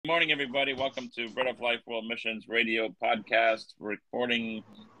morning, everybody. Welcome to Bread of Life World Missions Radio Podcast, recording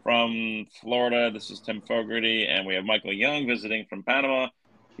from Florida. This is Tim Fogarty, and we have Michael Young visiting from Panama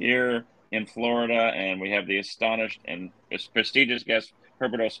here in Florida, and we have the astonished and prestigious guest,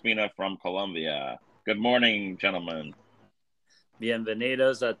 Herbert Ospina from Colombia. Good morning, gentlemen.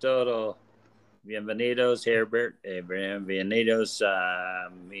 Bienvenidos a todos. Bienvenidos, Herbert. Bienvenidos a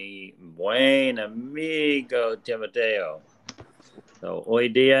mi buen amigo Timoteo. So, hoy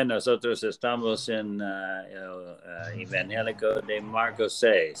día nosotros estamos en el Evangélico de Marcos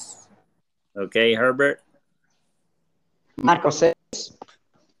 6. Okay, Herbert? Marcos 6.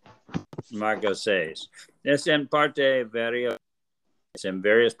 Marcos 6. It's in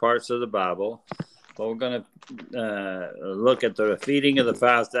various parts of the Bible. But we're going to look at the feeding of the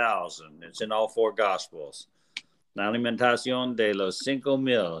 5,000. It's in all four Gospels. La alimentación de los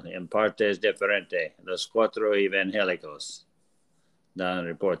 5,000 en partes diferentes. Los cuatro evangélicos dan el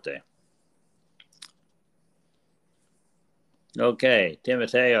reporte. Okay,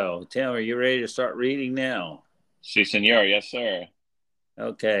 Timoteo. Tim, are you ready to start reading now? Sí, señor. Yes, sir.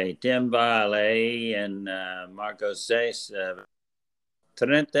 Okay, Tim va a leer en Marcos 6,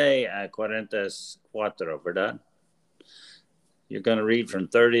 30 a 44, ¿verdad? You're going to read from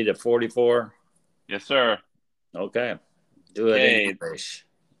 30 to 44? Yes, sir. Okay. Do it in English.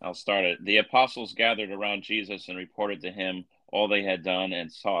 I'll start it. The apostles gathered around Jesus and reported to him all they had done and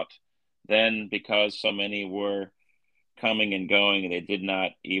taught. Then, because so many were coming and going, they did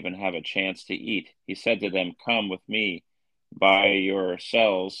not even have a chance to eat. He said to them, "Come with me by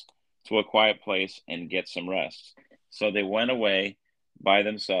yourselves to a quiet place and get some rest." So they went away by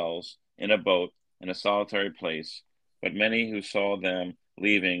themselves in a boat in a solitary place. But many who saw them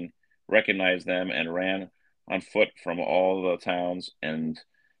leaving recognized them and ran on foot from all the towns and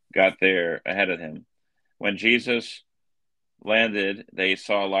got there ahead of him. When Jesus landed, they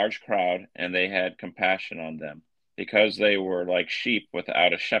saw a large crowd, and they had compassion on them, because they were like sheep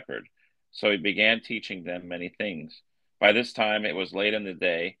without a shepherd. So he began teaching them many things. By this time it was late in the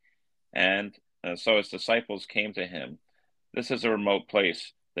day, and so his disciples came to him. "This is a remote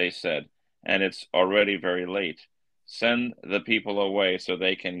place," they said, "and it's already very late. Send the people away so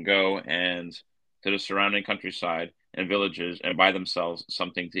they can go and to the surrounding countryside and villages and buy themselves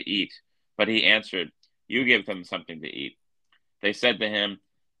something to eat." But he answered, "You give them something to eat." They said to him,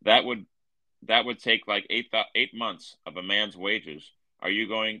 That would take like 8 months of a man's wages. Are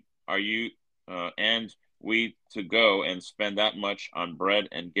you and we to go and spend that much on bread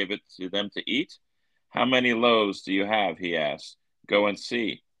and give it to them to eat? "How many loaves do you have?" he asked. "Go and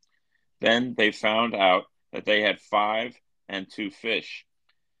see." Then they found out that they had 5 and 2 fish.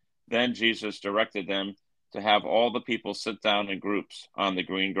 Then Jesus directed them to have all the people sit down in groups on the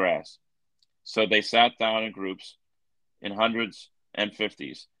green grass. So they sat down in groups, in hundreds and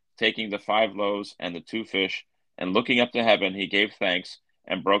fifties, taking the 5 loaves and the 2 fish, and looking up to heaven, he gave thanks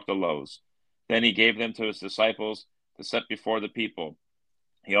and broke the loaves. Then he gave them to his disciples to set before the people.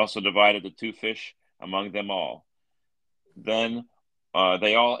 He also divided the 2 fish among them all. Then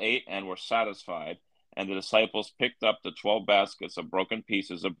they all ate and were satisfied, and the disciples picked up the 12 baskets of broken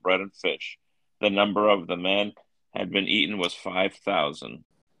pieces of bread and fish. The number of the men had been eaten was 5,000.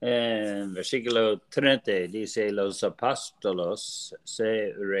 En versículo 30 dice, los apóstolos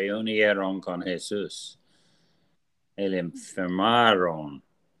se reunieron con Jesús. El enfermaron.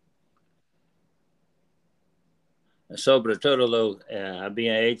 Sobre todo lo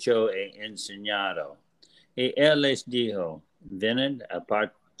había hecho e enseñado. Y él les dijo, venid,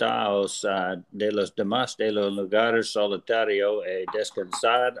 apartaos de los demás de los lugares solitarios y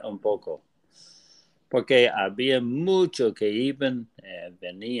descansad un poco. Porque había muchos que iban,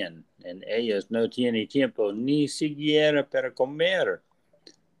 venían, en ellos no tiene tiempo ni siquiera para comer.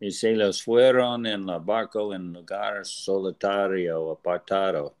 Y se los fueron en la barco en lugar solitario,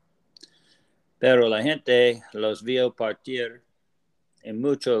 apartado. Pero la gente los vio partir, y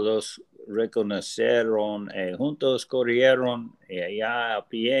muchos los reconocieron, y juntos corrieron y allá a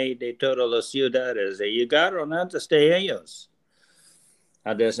pie de todas las ciudades, y llegaron antes de ellos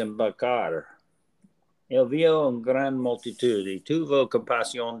a desembarcar. Él vio una gran multitud y tuvo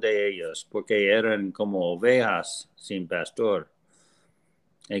compasión de ellos, porque eran como ovejas sin pastor.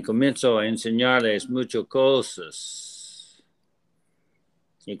 Y comenzó a enseñarles muchas cosas.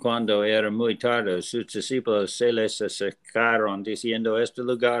 Y cuando era muy tarde, sus discípulos se les acercaron diciendo, este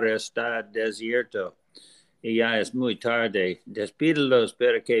lugar está desierto y ya es muy tarde. Despídelos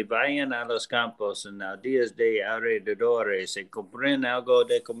para que vayan a los campos en los días de alrededores y compren algo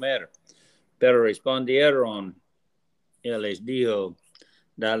de comer. Pero respondieron, él les dijo,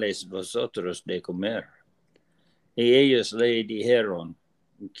 dales vosotros de comer. Y ellos le dijeron,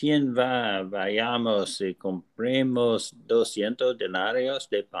 ¿quién va? Vayamos y compremos 200 denarios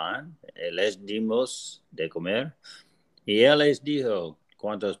de pan, y les dimos de comer. Y él les dijo,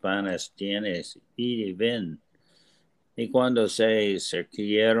 ¿cuántos panes tienes? Y ven. Y cuando se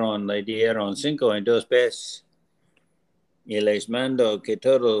acercaron, le dieron 5 y 2 peces. Y les mandó que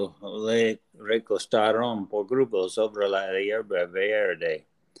todo le recostaron por grupos sobre la hierba verde.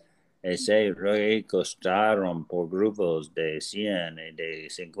 Y se recostaron por grupos de 100 y de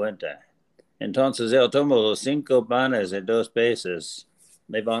 50. Entonces él tomó los 5 panes y 2 peces,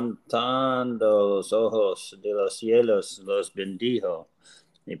 levantando los ojos de los cielos, los bendijo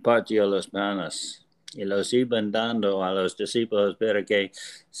y partió los panes y los iban dando a los discípulos para que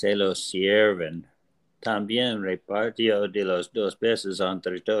se los sirven. También repartió de los 2 peces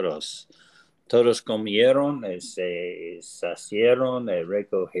entre todos. Todos comieron y se saciaron y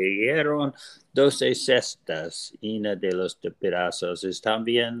recogieron 12 cestas llenas de los pedazos y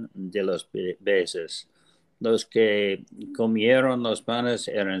también de los peces. Los que comieron los panes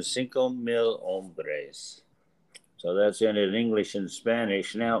eran 5,000 hombres. So that's in English and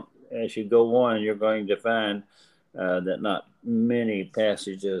Spanish. Now, as you go on, you're going to find that not many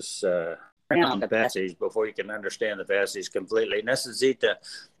passages around the passage before you can understand the passage completely. Necesita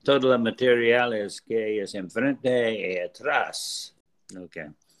todos los materiales que es enfrente y atrás. Okay.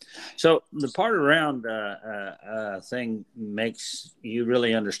 So the part around thing makes you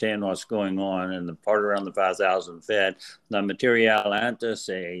really understand what's going on, and the part around the 5,000 fed, the material antes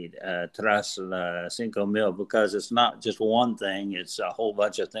y tras la 5,000, because it's not just one thing, it's a whole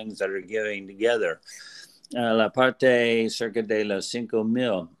bunch of things that are getting together. La parte cerca de los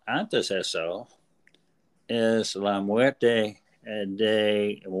 5,000, antes eso, es la muerte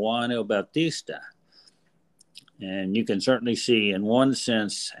de Juan el Bautista. And you can certainly see in one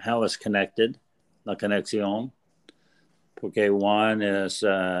sense how it's connected, la conexión, porque Juan es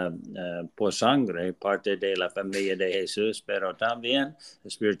por sangre parte de la familia de Jesús, pero también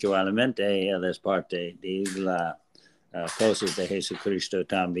espiritualmente él es parte de las cosas de Jesucristo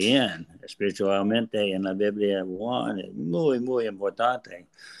también. Espiritualmente en la Biblia Juan es muy, muy importante.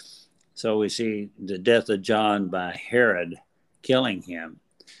 So we see the death of John by Herod killing him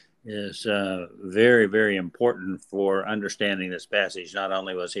is very, very important for understanding this passage. Not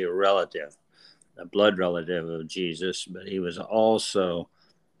only was he a relative, a blood relative of Jesus, but he was also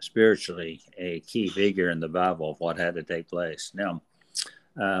spiritually a key figure in the Bible of what had to take place. Now,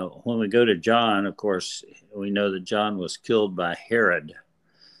 when we go to John, of course, we know that John was killed by Herod.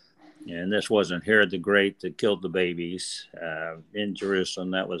 And this wasn't Herod the Great that killed the babies in Jerusalem.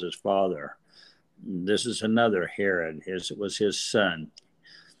 That was his father. This is another Herod. It was his son.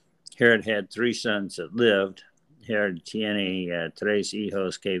 Herod had 3 sons that lived. Herod tiene 3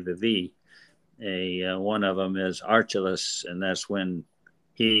 hijos que viví. One of them is Archelaus, and that's when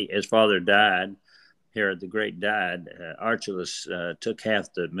his father died. Herod the Great died. Archelaus took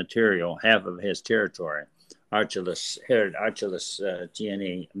half the material, half of his territory. Herod Archelaus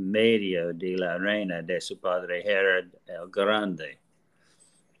tiene medio de la reina de su padre Herod el Grande.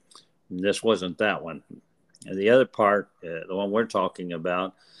 And this wasn't that one. And the other part, the one we're talking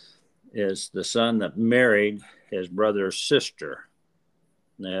about, is the son that married his brother's sister.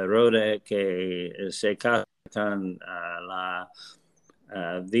 Rhoda que se casa con la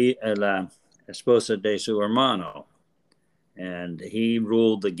esposa de su hermano. And he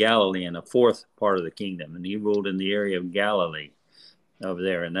ruled the Galilee in the 4th part of the kingdom. And he ruled in the area of Galilee over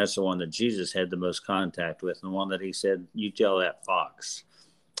there. And that's the one that Jesus had the most contact with. And the one that he said, you tell that fox.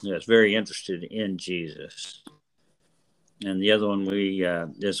 He was very interested in Jesus. And the other one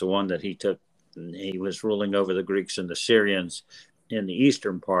is the one that he took. He was ruling over the Greeks and the Syrians in the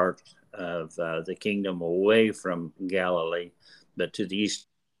eastern part of the kingdom away from Galilee, but to the east.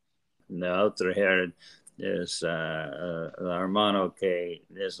 And the other Herod is la hermano que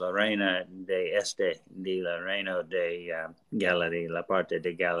es la reina de la reina de Galilee, la parte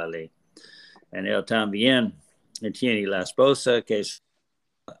de Galilee. And él también tiene la esposa que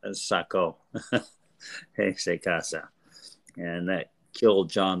sacó se casa. And that killed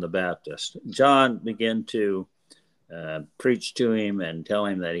John the Baptist. John began to preach to him and tell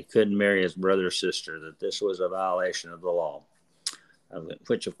him that he couldn't marry his brother's sister, that this was a violation of the law,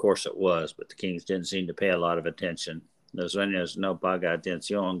 which of course it was, but the kings didn't seem to pay a lot of attention. Los reinos no pagan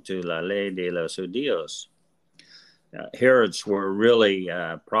atención to la ley de los judíos. Herods were really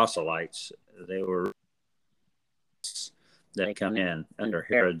proselytes. They were that come in under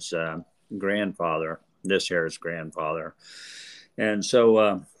Herod's grandfather, this Herod's grandfather. And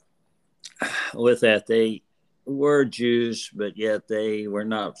so with that, they were Jews, but yet they were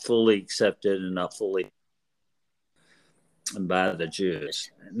not fully accepted and not fully. by the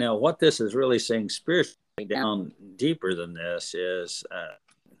Jews. Now, what this is really saying spiritually down deeper than this is,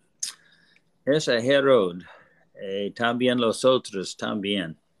 esa Herod, también los otros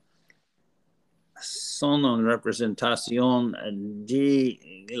también, son una representación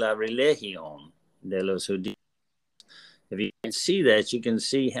de la religión de los judíos. If you can see that, you can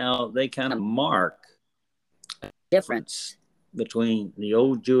see how they kind of mark a difference between the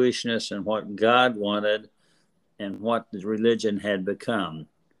old Jewishness and what God wanted and what the religion had become.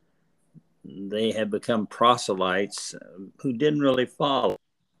 They had become proselytes who didn't really follow.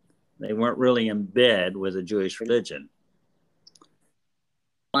 They weren't really in bed with the Jewish religion.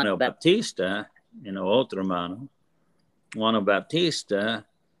 Juan Bautista, otro hermano, Juan Bautista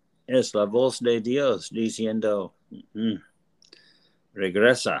es la voz de Dios diciendo,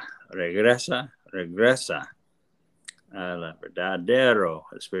 regresa, regresa, regresa al verdadero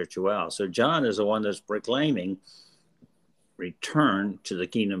espiritual. So John is the one that's proclaiming, return to the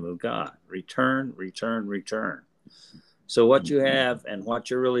kingdom of God. Return, return, return. So what you have and what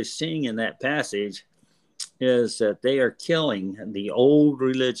you're really seeing in that passage is that they are killing the old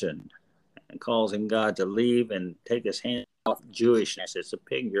religion and causing God to leave and take his hand off Jewishness. It's a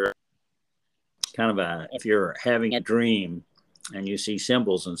picture, kind of if you're having a dream and you see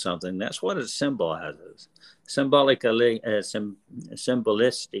symbols in something, that's what it symbolizes. Symbolically,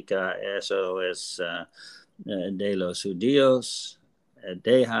 simbolística, eso es de los judíos,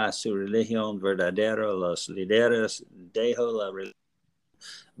 deja su religión verdadero, los líderes dejo la religión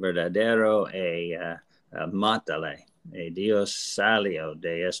verdadero mátale. Dios salió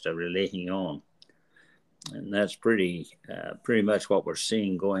de esta religión. And that's pretty much what we're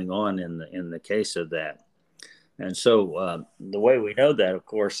seeing going on in the case of that. And so the way we know that, of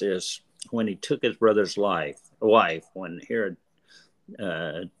course, is when he took his brother's wife, when Herod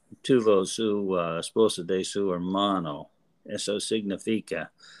tuvo su esposa de su hermano. Eso significa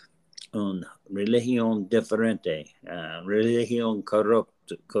una religión diferente, religión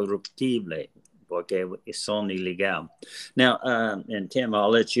corruptible, porque son ilegal. Now, and Tim, I'll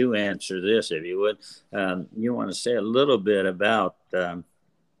let you answer this if you would. You want to say a little bit about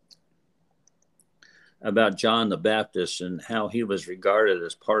John the Baptist and how he was regarded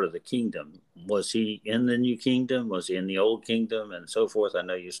as part of the kingdom. Was he in the new kingdom? Was he in the old kingdom and so forth? I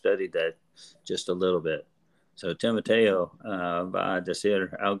know you studied that just a little bit. So Timoteo va a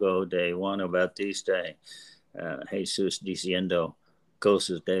decir algo de Juan Bautista, Jesús diciendo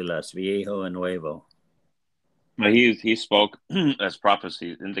cosas de las viejo y nuevo. Well, he spoke as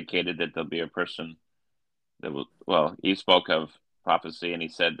prophecy indicated that there'll be a person that will. Well, he spoke of prophecy and he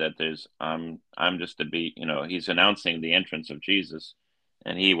said that I'm just to be. He's announcing the entrance of Jesus,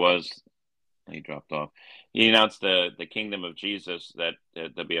 and he dropped off. He announced the kingdom of Jesus, that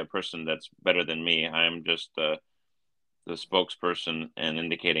there'll be a person that's better than me. I'm just the spokesperson and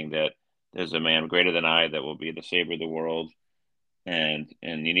indicating that there's a man greater than I that will be the savior of the world, and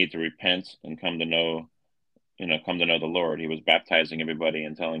you need to repent and come to know the Lord. He was baptizing everybody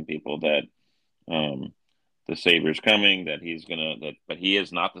and telling people that the Savior's coming, that but he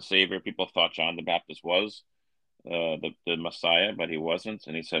is not the Savior. People thought John the Baptist was the Messiah, but he wasn't.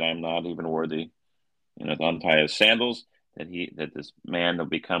 And he said, I'm not even worthy, to untie his sandals, that this man that'll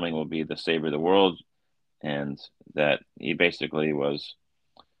be coming will be the Savior of the world. And that he basically was,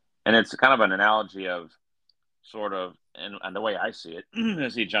 and it's kind of an analogy of sort of, and the way I see it, I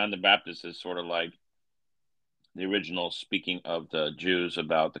see John the Baptist is sort of like the original speaking of the Jews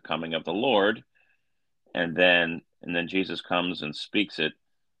about the coming of the Lord. And then Jesus comes and speaks it.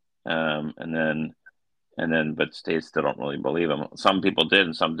 But they still don't really believe him. Some people did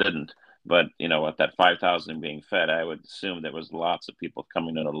and some didn't. But, with that 5,000 being fed, I would assume there was lots of people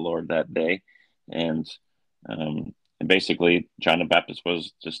coming to the Lord that day. And basically, John the Baptist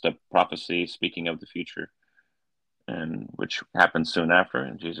was just a prophecy speaking of the future, and which happened soon after.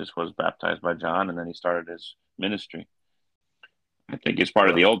 And Jesus was baptized by John, and then he started his ministry. I think he's part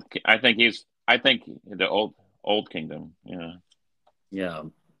of the old. I think the old kingdom. Yeah. Yeah,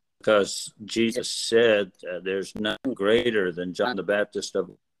 because Jesus said there's none greater than John the Baptist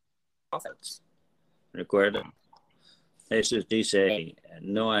of prophets. Recuerda. Jesús dice,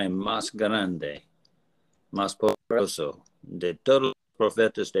 no hay más grande, más poderoso de todos los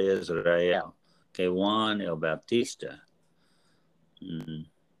profetas de Israel que Juan el Bautista.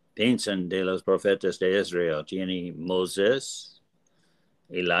 Piensan de los profetas de Israel. Tiene Moisés,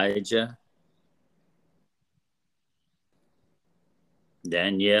 Elijah,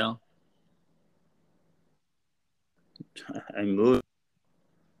 Daniel,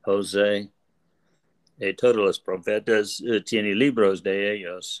 José. Todos los profetas tiene libros de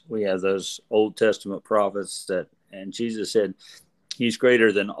ellos. We have those Old Testament prophets that And Jesus said, he's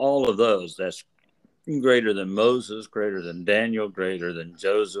greater than all of those. That's greater than Moses, greater than Daniel, greater than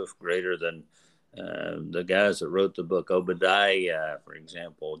Joseph, greater than the guys that wrote the book, Obadiah, for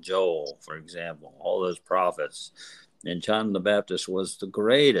example, Joel, for example, all those prophets. And John the Baptist was the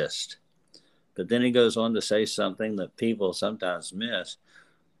greatest. But then he goes on to say something that people sometimes miss.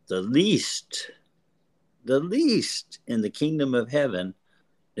 The least in the kingdom of heaven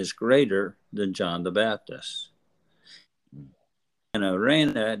is greater than John the Baptist. En el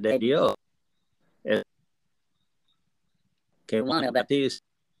reino de Dios, que Juan el Bautista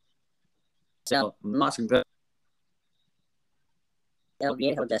más grande del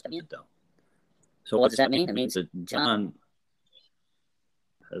Viejo Testamento. So what does that mean? It means that John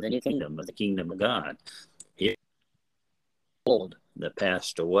of the new kingdom, of the kingdom of God, he old that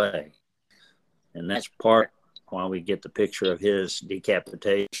passed away. And that's part why we get the picture of his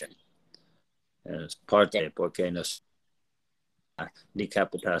decapitation. As parte porque nos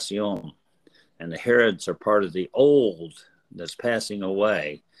decapitación. And the Herods are part of the old that's passing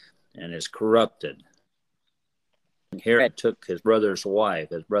away and is corrupted. And Herod took his brother's wife.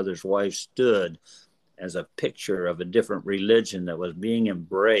 His brother's wife stood as a picture of a different religion that was being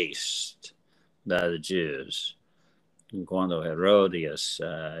embraced by the Jews. Cuando Herodias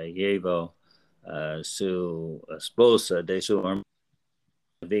llevó su esposa de su hermana,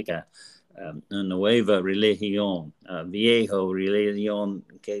 una nueva religión, viejo religión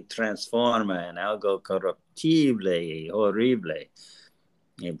que transforma en algo corruptible y horrible.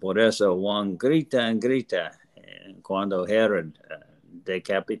 Y por eso Juan grita cuando Herod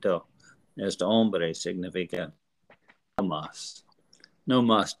decapitó este hombre, significa no más.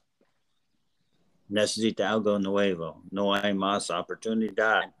 Necesita algo nuevo. No hay más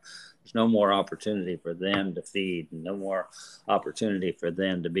oportunidad. There's no more opportunity for them to feed, no more opportunity for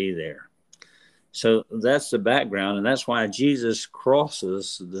them to be there. So that's the background, and that's why Jesus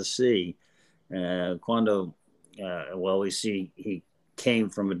crosses the sea. We see he came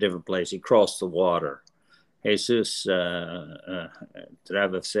from a different place. He crossed the water. Jesús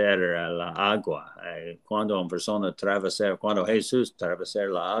atravesar la agua. Cuando una persona cuando Jesús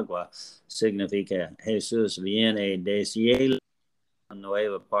atravesar la agua, significa Jesús viene de cielo a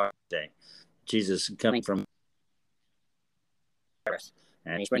nueva parte. Jesus coming from earth,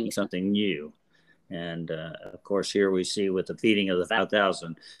 and he's bringing something new. And of course, here we see with the feeding of the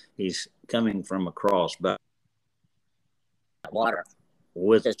 5,000, he's coming from across by water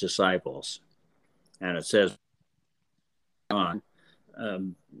with his disciples. And it says on,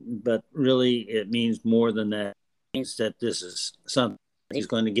 but really it means more than that. It means that this is something he's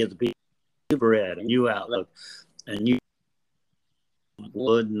going to give the people new bread, a new outlook, a new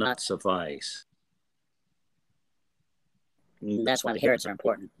would not suffice. That's why the Herods are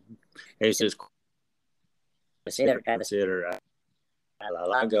important. He says, consider al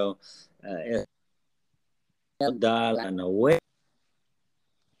lago dar la nueva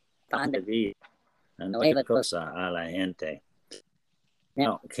pan de vida, la nueva cosa a la gente.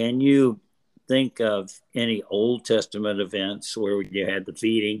 Now, can you think of any Old Testament events where you had the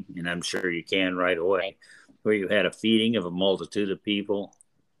feeding, and I'm sure you can right away, where you had a feeding of a multitude of people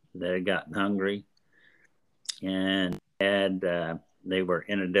that had gotten hungry and they were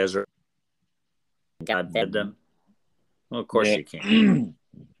in a desert? God fed them. Well, of course you can.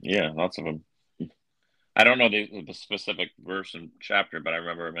 Yeah, lots of them. I don't know the specific verse and chapter, but I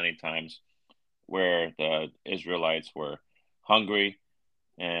remember many times where the Israelites were hungry,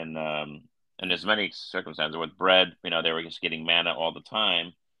 and there's many circumstances with bread. They were just getting manna all the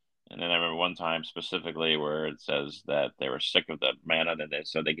time. And then I remember one time specifically where it says that they were sick of the manna,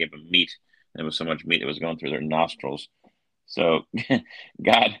 so they gave them meat. There was so much meat that was going through their nostrils. So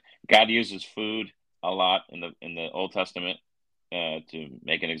God uses food a lot in the Old Testament to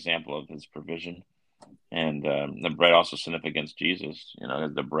make an example of his provision. And the bread also significates Jesus.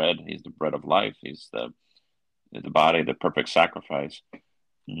 The bread, he's the bread of life. He's the body, the perfect sacrifice.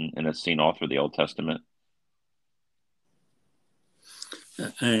 And it's seen all through the Old Testament.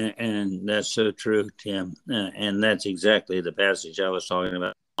 And that's so true, Tim. And that's exactly the passage I was talking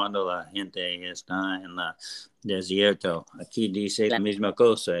about. Cuando la gente está en la desierto. Aquí dice la misma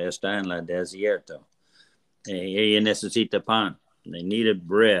cosa, está en la desierto. Ella necesita pan. They needed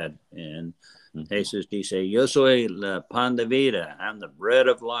bread. And Jesus dice, yo soy la pan de vida. I'm the bread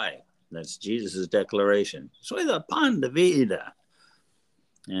of life. That's Jesus' declaration. Soy la pan de vida.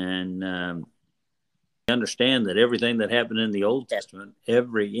 And understand that everything that happened in the Old Testament,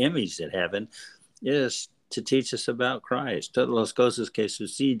 every image that happened, is to teach us about Christ. Todas las cosas que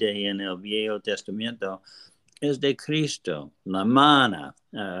sucede en el Viejo Testamento es de Cristo. La mana,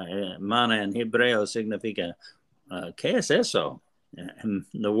 mana en hebreo significa ¿Qué es eso? And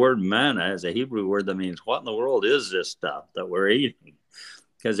the word manna is a Hebrew word that means, what in the world is this stuff that we're eating?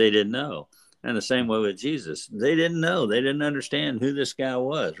 Because they didn't know. And the same way with Jesus. They didn't know. They didn't understand who this guy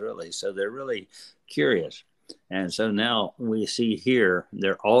was, really. So they're really curious. And so now we see here,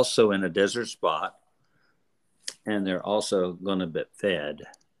 they're also in a desert spot, and they're also going to be fed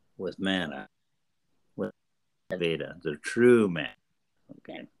with manna, with Veda, the true manna.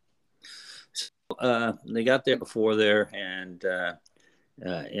 Okay. So they got there before there, and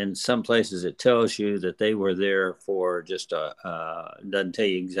in some places it tells you that they were there for just doesn't tell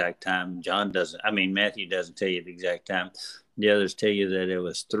you exact time. Matthew doesn't tell you the exact time. The others tell you that it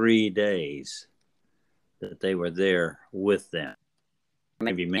was 3 days that they were there with them.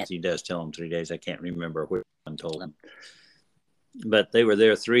 Maybe Matthew does tell them 3 days. I can't remember which one told them. But they were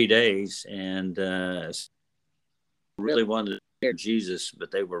there 3 days, and really wanted to hear Jesus,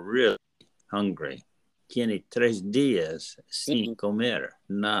 but they were really hungry. Tiene 3 días sin comer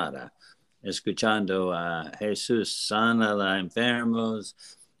nada, escuchando a Jesús sana a enfermos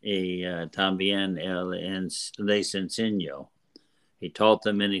y también les enseñó. He taught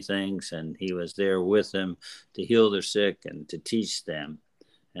them many things, and he was there with them to heal their sick and to teach them.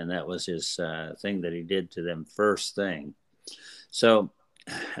 And that was his thing that he did to them, first thing. So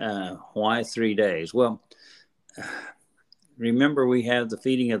why 3 days? Well, remember, we have the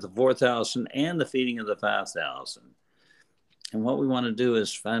feeding of the 4,000 and the feeding of the 5,000. And what we want to do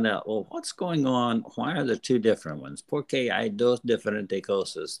is find out, well, what's going on? Why are there 2 different ones? Porque hay dos diferentes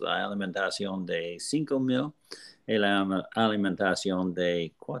cosas, la alimentación de 5,000 y la alimentación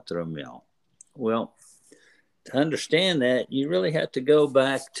de 4,000. Well, to understand that, you really have to go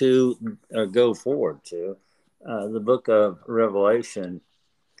back to, or go forward to, the book of Revelation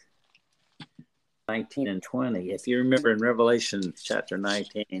 19 and 20. If you remember in Revelation chapter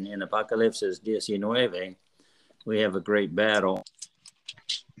 19, in Apocalipsis 19, we have a great battle.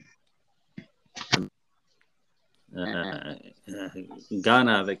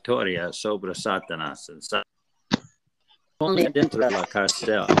 Gana victoria sobre Satanás. Only dentro de la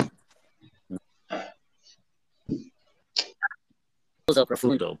cárcel.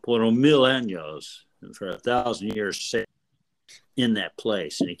 Profundo, por 1,000 años, for 1,000 years in that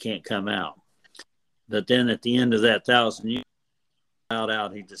place, and he can't come out. But then at the end of that 1,000 years,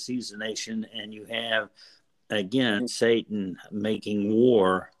 out, he deceives the nation, and you have, again, Satan making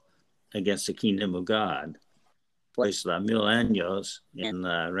war against the kingdom of God. Pues la 1,000 años en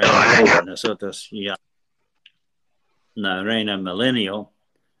la reina, nosotros ya, la reina millennial,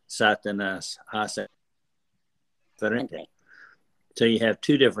 Satanás hace diferente. So you have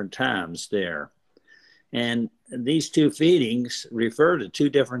 2 different times there. And these 2 feedings refer to 2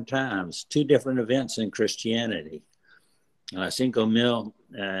 different times, 2 different events in Christianity. La 5,000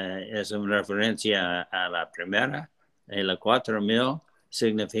 es una referencia a la primera, y la 4,000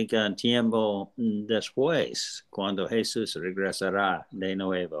 significa un tiempo después, cuando Jesús regresará de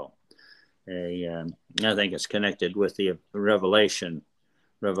nuevo. I think it's connected with the Revelation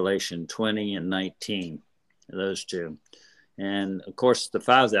 20 and 19, those 2. And of course, the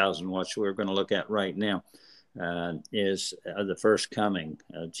 5,000, which we're going to look at right now, is the first coming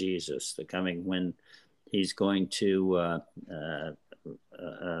of Jesus, the coming when he's going to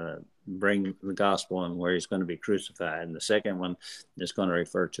bring the gospel and where he's going to be crucified. And the second one is going to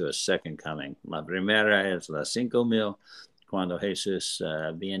refer to a second coming. La primera es la 5,000, cuando Jesús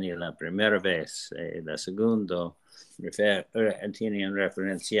viene la primera vez. La segundo tiene en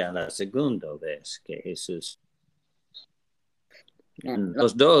referencia a la segunda vez que Jesús. And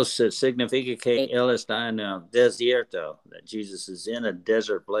los dos significa que él está en el desierto, that Jesus is in a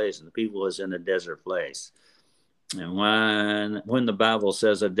desert place and the people is in a desert place. And when the Bible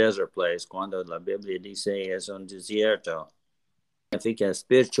says a desert place, cuando la Biblia dice es un desierto, significa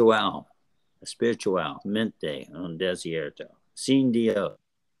espiritualmente un desierto, sin Dios.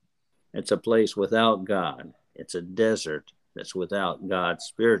 It's a place without God. It's a desert that's without God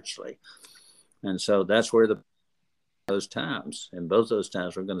spiritually. And so that's where those times, and both those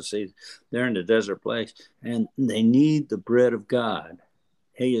times we're going to see they're in the desert place, and they need the bread of God.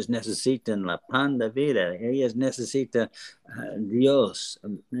 Ellos necesitan la pan de vida. Ellos necesitan Dios.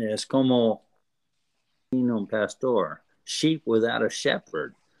 Es como un pastor, sheep without a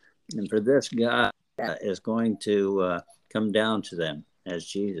shepherd. And for this, God is going to come down to them as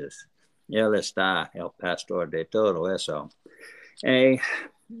Jesus. Él está el pastor de todo eso.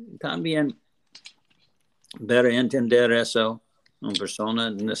 También, para entender eso, una persona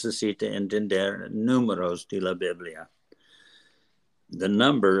necesita entender números de la Biblia. The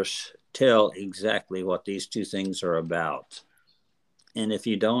numbers tell exactly what these 2 things are about. And if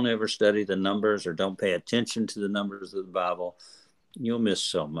you don't ever study the numbers or don't pay attention to the numbers of the Bible, you'll miss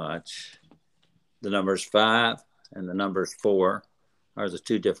so much. The numbers 5 and the numbers 4 are the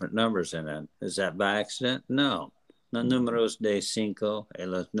two different numbers in it. Is that by accident? No. Los números de 5 y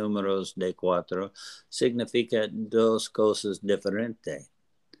los números de 4 significa dos cosas diferentes.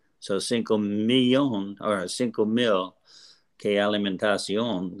 So 5,000,000 or 5,000 que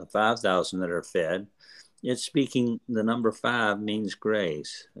alimentación, the 5,000 that are fed, it's speaking, the number 5 means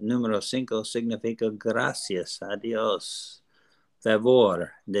grace. Número 5 significa gracias a Dios,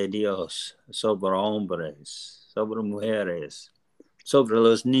 favor de Dios sobre hombres, sobre mujeres, sobre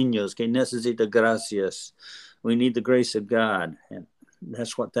los niños que necesitan gracias. We need the grace of God. And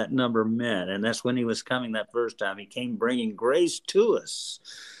that's what that number meant. And that's when he was coming that first time. He came bringing grace to us.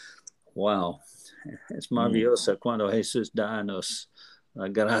 Wow. Es maravilloso cuando Jesús da nos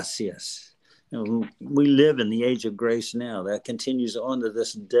gracias. You know, we live in the age of grace now. That continues on to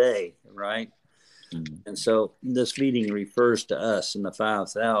this day, right? And so this feeding refers to us and the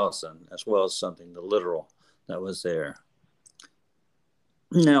 5,000 as well as something, the literal that was there.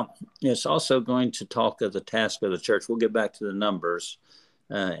 Now, it's also going to talk of the task of the church. We'll get back to the numbers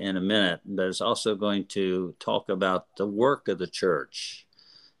in a minute, but it's also going to talk about the work of the church.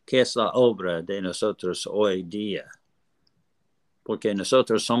 ¿Qué es la obra de nosotros hoy día? Porque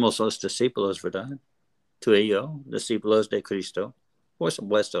nosotros somos los discípulos, ¿verdad? Tú y yo, discípulos de Cristo. Por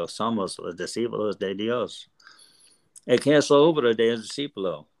supuesto, somos los discípulos de Dios. ¿Y qué es la obra de un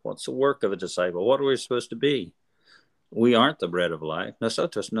discípulo? What's the work of a disciple? What are we supposed to be? We aren't the bread of life.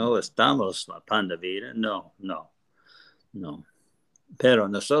 Nosotros no estamos la pan de vida. No. Pero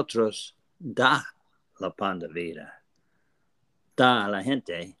nosotros da la pan de vida. Da a la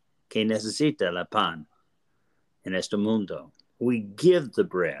gente que necesita la pan en este mundo. We give the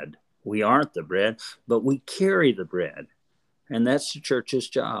bread. We aren't the bread, but we carry the bread. And that's the church's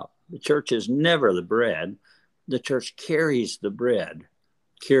job. The church is never the bread. The church carries the bread,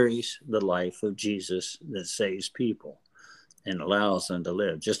 carries the life of Jesus that saves people and allows them to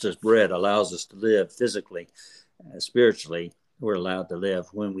live. Just as bread allows us to live physically, spiritually, we're allowed to live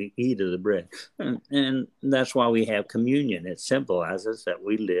when we eat of the bread. And that's why we have communion. It symbolizes that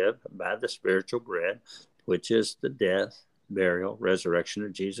we live by the spiritual bread, which is the death, burial, resurrection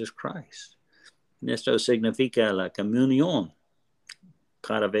of Jesus Christ. And esto significa la comunión.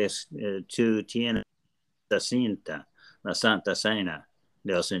 Cada vez tú tienes la cinta, la Santa Cena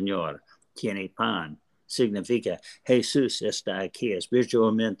del Señor, tiene pan. Significa Jesús está aquí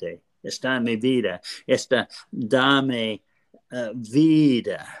espiritualmente, está en mi vida, está dame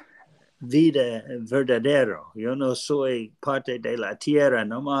vida verdadero. Yo no soy parte de la tierra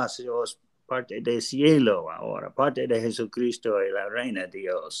nomás, yo soy parte del cielo ahora, parte de Jesucristo y la Reina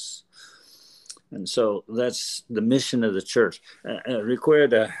Dios. And so that's the mission of the church.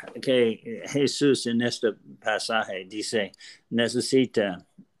 Recuerda que Jesús en este pasaje dice,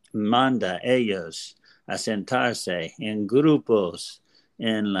 manda ellos a sentarse en grupos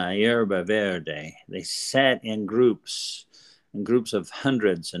en la hierba verde. They sat in groups of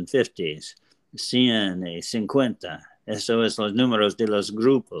hundreds and fifties, 100 y 50. Eso es los números de los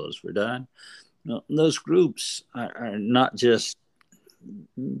grupos, ¿verdad? No, those groups are not just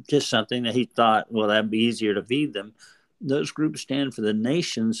something that he thought, well, that'd be easier to feed them. Those groups stand for the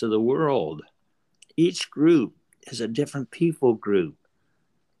nations of the world. Each group is a different people group.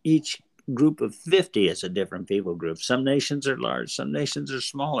 Each group of 50 is a different people group. Some nations are large, some nations are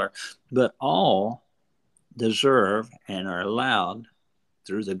smaller, but all deserve and are allowed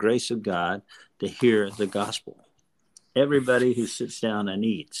through the grace of God to hear the gospel. Everybody who sits down and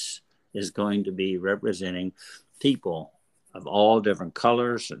eats is going to be representing people of all different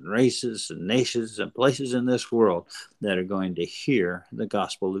colors and races and nations and places in this world that are going to hear the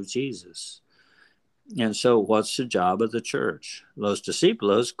gospel of Jesus. And so what's the job of the church? Los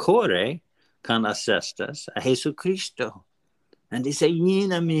discípulos corre con las cestas a Jesucristo. And dice,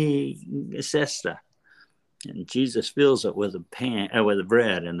 llena mi cesta. And Jesus fills it with the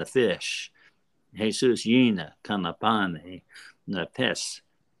bread and the fish. Jesús llena con la pan y la pez.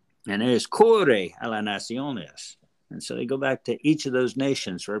 And ellos corre a las naciones. And so they go back to each of those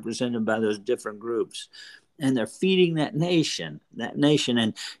nations represented by those different groups. And they're feeding that nation.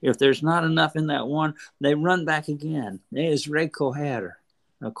 And if there's not enough in that one, they run back again. Es recoger.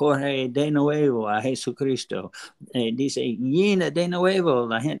 Corre de nuevo a Jesucristo. Dice, llena de nuevo,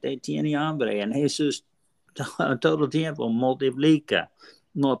 la gente tiene hambre. And Jesús todo tiempo multiplica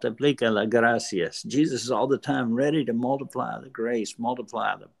la gracias. Jesus is all the time ready to multiply the grace,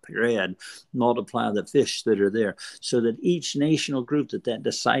 multiply the bread, multiply the fish that are there, so that each national group that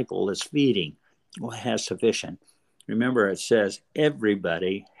disciple is feeding will have sufficient. Remember, it says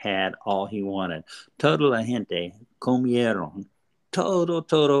everybody had all he wanted. Toda la gente comieron.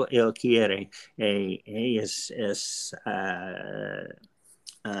 Todo él quiere. Es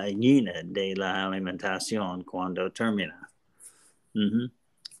llena de la alimentación cuando termina. Mm-hmm.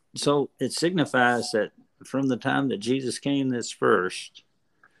 So it signifies that from the time that Jesus came this first,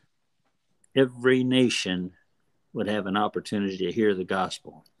 every nation would have an opportunity to hear the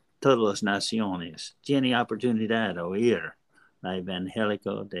gospel. Todas las naciones tienen oportunidad de oír la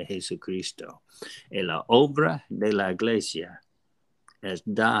evangélico de Jesucristo. Y la obra de la iglesia es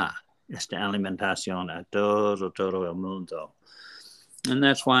dar esta alimentación a todo el mundo. And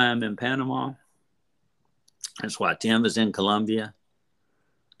that's why I'm in Panama. That's why Tim is in Colombia.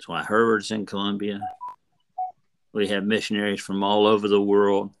 That's why Herbert's in Colombia. We have missionaries from all over the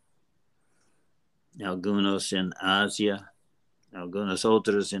world. Algunos in Asia, algunos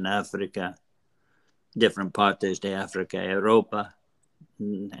otros in Africa, different partes de África, Europa,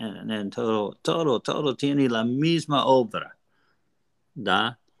 and todo tiene la misma obra.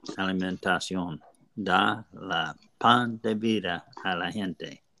 Da alimentación, da la pan de vida a la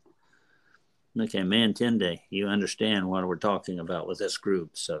gente. Okay, me entiende, you understand what we're talking about with this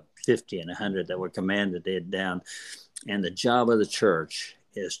group. So 50 and 100 that were commanded to head down. And the job of the church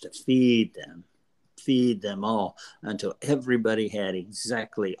is to feed them all until everybody had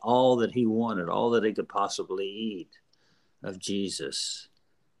exactly all that he wanted, all that he could possibly eat of Jesus.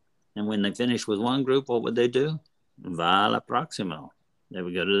 And when they finished with one group, what would they do? Va la próxima. They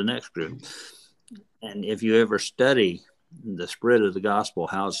would go to the next group. And if you ever study the spread of the gospel,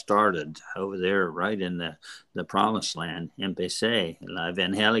 how it started over there, right in the promised land, empecé la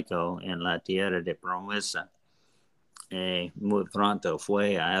evangélico en la tierra de promesa. Muy pronto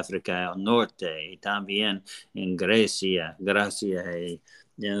fue a África del Norte y también en Grecia,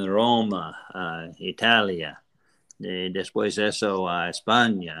 en Roma, Italia. Después eso a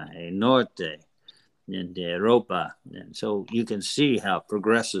España, el norte, and Europa. And so you can see how it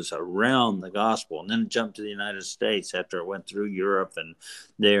progresses around the gospel. And then it jumped to the United States after it went through Europe and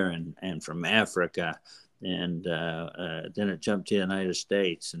there and from Africa. And then it jumped to the United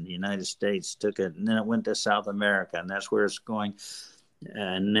States, and the United States took it, and then it went to South America, and that's where it's going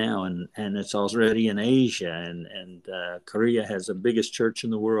now. And it's already in Asia, and Korea has the biggest church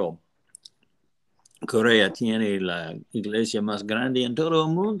in the world. Korea tiene la iglesia más grande en todo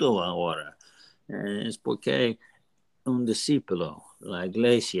el mundo ahora. Es porque un discípulo, la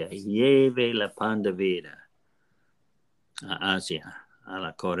iglesia, lleve la pan de vida a Asia, a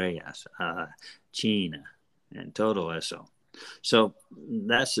la Corea, a China, and todo eso. So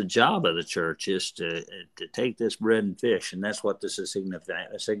that's the job of the church, is to take this bread and fish, and that's what this is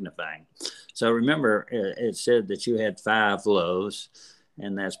signifying. So remember, it said that you had 5 loaves,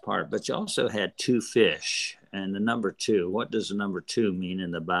 and that's part, but you also had 2 fish, and the number 2. What does the number 2 mean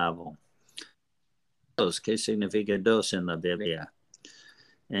in the Bible? ¿Qué significa dos en la Biblia?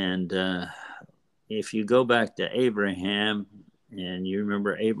 And if you go back to Abraham, and you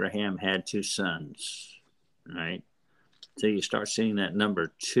remember Abraham had 2 sons, right? So you start seeing that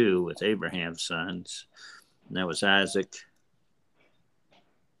number 2 with Abraham's sons. And that was Isaac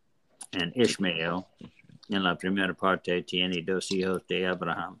and Ishmael. En la primera parte tiene 2 hijos de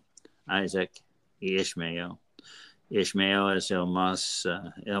Abraham, Isaac y Ishmael. Ishmael es el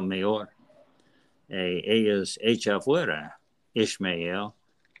mayor. Ellos echan fuera Ishmael,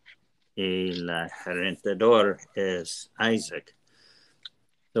 y el rentador is Isaac.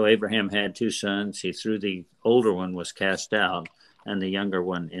 So Abraham had 2 sons. He threw the older one, was cast out, and the younger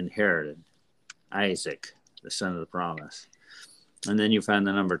one inherited, Isaac, the son of the promise. And then you find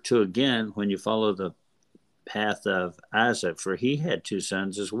the number 2 again when you follow the path of Isaac, for he had 2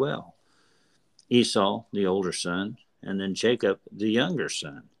 sons as well. Esau, the older son, and then Jacob, the younger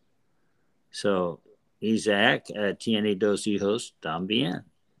son. So Isaac tiene 2 hijos también.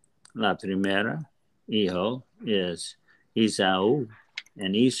 La primera hijo es Esaú,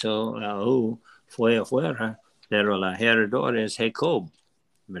 and Esaú fue afuera, pero la heredor es Jacob,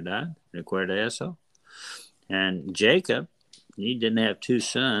 ¿verdad? ¿Recuerda eso? And Jacob, he didn't have 2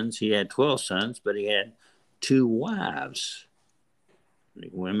 sons. He had 12 sons, but he had 2 wives.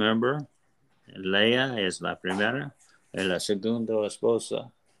 Remember? Leah es la primera, y la segunda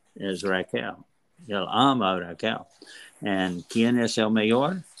esposa es Raquel. Él ama a Raquel. And ¿quién es el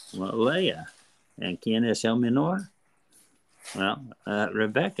mayor? Well, Leah. And ¿quién es el menor? Well,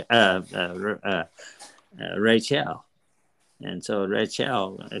 Rachel. And so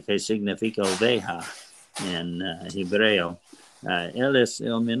Rachel, que significa oveja en hebreo, él es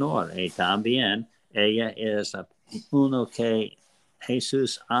el menor. Y también ella es uno que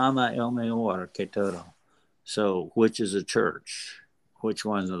Jesús ama el mayor que todo. So which is a church? Which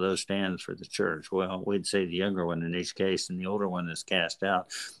one of those stands for the church? Well, we'd say the younger one in each case, and the older one is cast out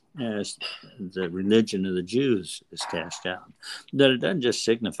as the religion of the Jews is cast out. But it doesn't just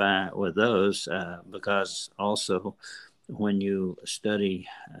signify with those, because also when you study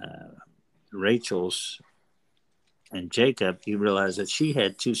Rachel's and Jacob, you realize that she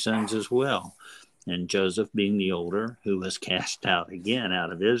had two sons as well. And Joseph being the older, who was cast out again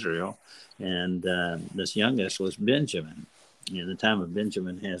out of Israel. And this youngest was Benjamin. The time of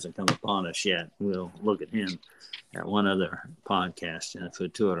Benjamin hasn't come upon us yet. We'll look at him at one other podcast in the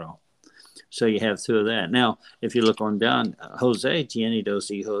futuro. So you have two of that. Now, if you look on down, Jose tiene dos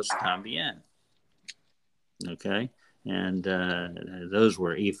hijos también. Okay? And those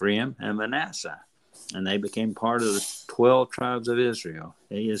were Ephraim and Manasseh. And they became part of the 12 tribes of Israel.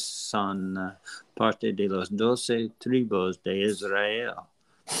 Ellos son parte de los 12 tribus de Israel.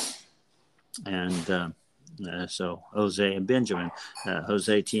 And so Jose and Benjamin.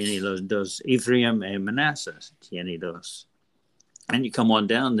 Jose tiene los dos. Ephraim and Manasseh tiene dos. And you come on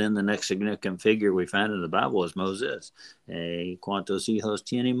down, then the next significant figure we find in the Bible is Moses. ¿Cuántos hijos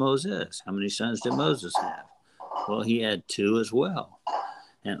tiene Moses? How many sons did Moses have? Well, he had two as well.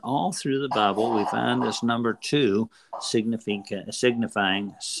 And all through the Bible, we find this number two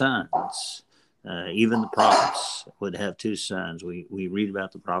signifying sons. Even the prophets would have two sons. We read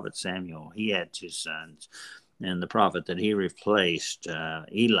about the prophet Samuel. He had two sons. And the prophet that he replaced,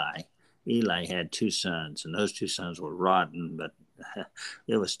 Eli had two sons. And those two sons were rotten, but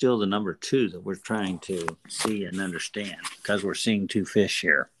it was still the number two that we're trying to see and understand, because we're seeing two fish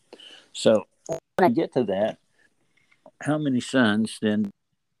here. So when I get to that, how many sons then?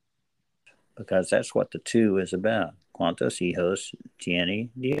 Because that's what the two is about. ¿Cuántos hijos tiene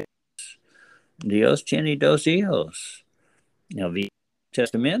Dios? Dios tiene dos hijos. El Viejo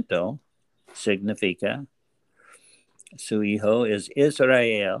Testamento significa su hijo is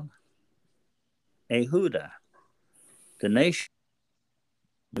Israel y Judá. The nation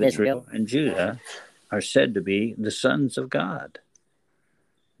of Israel and Judah are said to be the sons of God.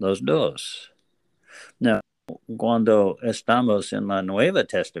 Los dos. Now, cuando estamos en la Nueva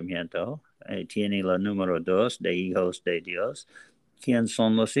Testamento, tiene la número dos de hijos de Dios. ¿Quién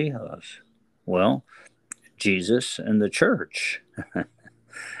son los hijos? Well, Jesus and the church.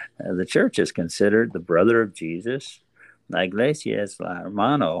 The church is considered the brother of Jesus. La iglesia es la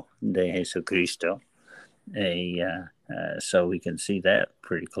hermano de Jesucristo. So we can see that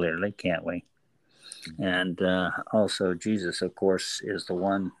pretty clearly, can't we? And also Jesus, of course, is the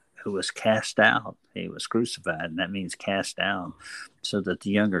one who was cast out. He was crucified, and that means cast down, so that the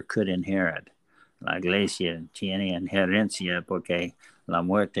younger could inherit. La iglesia tiene inherencia porque la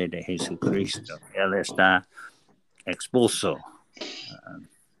muerte de Jesucristo. Él está expulso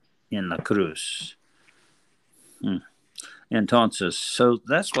en la cruz. Entonces, so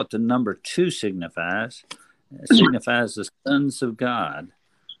that's what the number two signifies. It signifies the sons of God.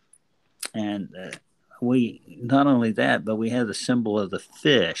 And we, not only that, but we have the symbol of the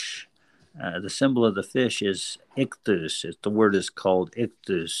fish. The symbol of the fish is ichthus. The word is called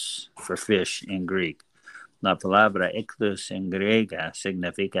ichthus for fish in Greek. La palabra ichthus en griega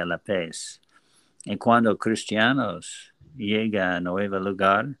significa la pez. Y cuando cristianos llegan a nuevo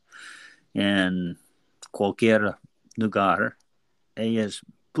lugar, en cualquier lugar, ellos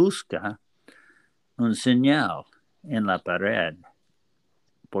buscan un señal en la pared,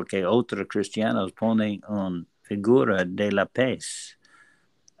 porque otros cristianos ponen una figura de la pez.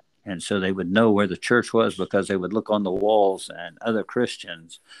 And so they would know where the church was, because they would look on the walls, and other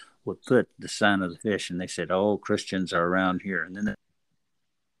Christians would put the sign of the fish, and they said, oh, Christians are around here. And then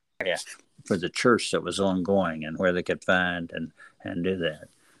for the church that was ongoing and where they could find and do that.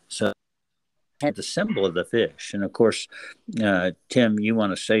 So had the symbol of the fish. And of course, Tim, you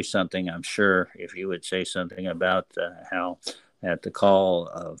want to say something, I'm sure, if you would say something about how at the call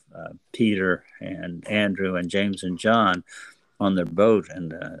of Peter and Andrew and James and John on their boat, and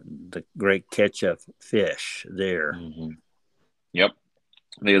the great catch of fish there. Mm-hmm. Yep.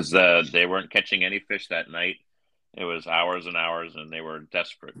 Because they weren't catching any fish that night. It was hours and hours, and they were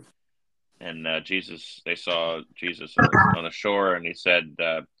desperate. And they saw Jesus on the shore, and he said,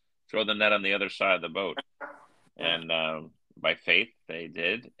 throw the net on the other side of the boat. And by faith, they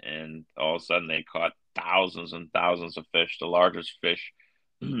did. And all of a sudden, they caught thousands and thousands of fish, the largest fish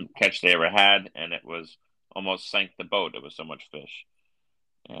catch they ever had. And it was almost sank the boat. It was so much fish.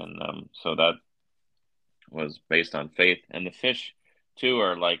 And so that was based on faith. And the fish, too,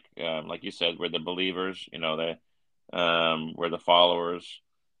 are like you said, we're the believers, we're the followers.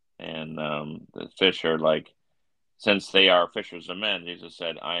 And the fish are like, since they are fishers of men, Jesus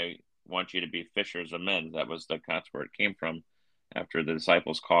said, I want you to be fishers of men. That's where it came from. After the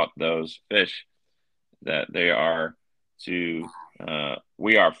disciples caught those fish, that they are to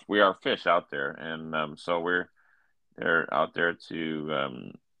we are fish out there, and so they're out there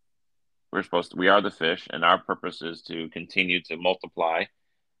to we are the fish, and our purpose is to continue to multiply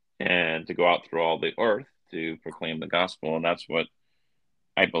and to go out through all the earth to proclaim the gospel. And that's what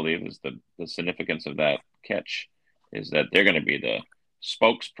I believe is the significance of that catch, is that they're going to be the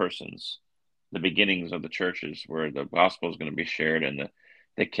spokespersons, the beginnings of the churches where the gospel is going to be shared. And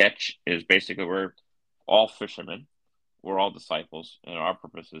the catch is basically we're all fishermen, we're all disciples, and our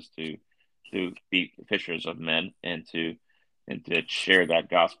purpose is to be fishers of men and to share that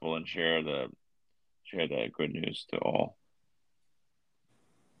gospel and share the good news to all.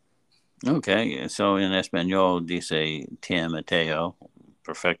 Okay, so en español dice Timoteo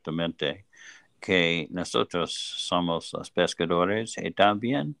perfectamente que nosotros somos los pescadores y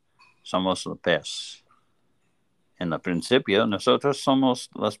también somos los peces. En el principio nosotros somos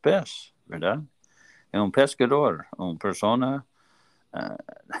los peces, ¿verdad? Un pescador, una persona,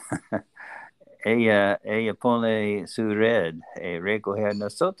 ella pone su red y recoger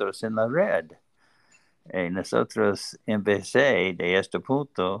nosotros en la red. Y nosotros empecé de este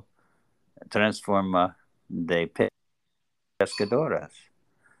punto transforma de pescadoras.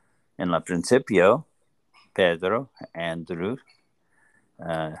 En el principio, Pedro, Andrew,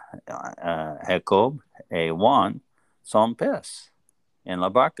 Jacob y Juan son peces. En la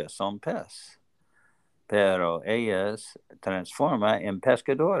barca son peces. Pero ellas transforman en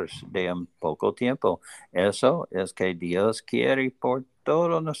pescadores de un poco tiempo. Eso es que Dios quiere por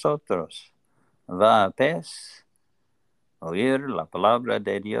todos nosotros. Va a pez, oír la palabra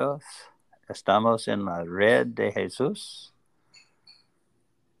de Dios. Estamos en la red de Jesús.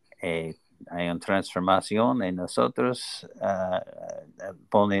 Hay una transformación y nosotros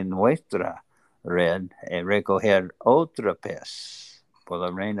ponen nuestra red y recoger otra pez por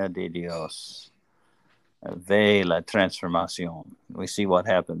la reina de Dios. Ve la transformación. We see what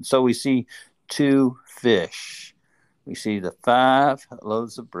happens. So we see 2 fish. We see the 5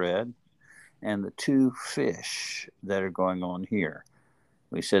 loaves of bread and the 2 fish that are going on here.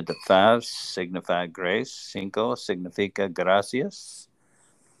 We said the 5 signify grace, 5 significa gracias,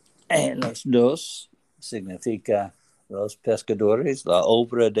 and los 2 significa los pescadores, la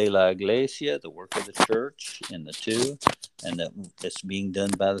obra de la iglesia, the work of the church, and the 2, and that it's being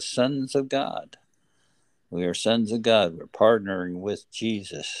done by the sons of God. We are sons of God. We're partnering with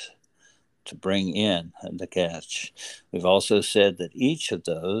Jesus to bring in the catch. We've also said that each of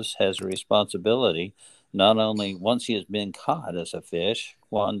those has a responsibility, not only once he has been caught as a fish,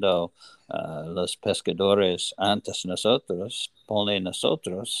 cuando los pescadores antes nosotros ponen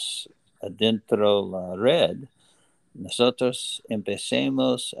nosotros adentro la red, nosotros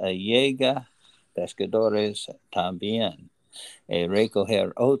empecemos a llegar pescadores también. Y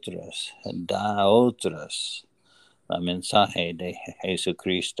recoger otros, da otros el mensaje de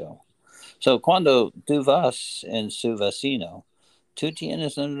Jesucristo. So, cuando tú vas en su vecino, tú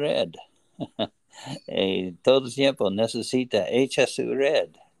tienes una red. Y todo el tiempo necesita echar su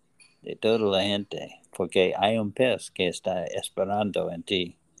red de toda la gente, porque hay un pez que está esperando en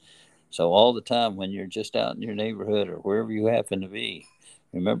ti. So, all the time when you're just out in your neighborhood or wherever you happen to be,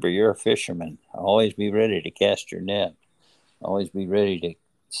 remember you're a fisherman. Always be ready to cast your net. Always be ready to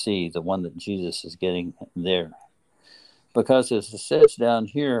see the one that Jesus is getting there. Because as it says down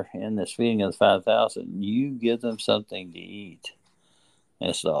here in this feeding of the 5,000, you give them something to eat.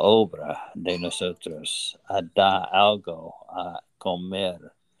 Es la obra de nosotros. A dar algo, a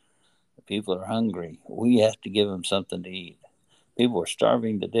comer. The people are hungry. We have to give them something to eat. People are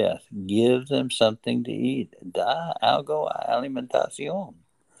starving to death. Give them something to eat. Da algo a alimentación.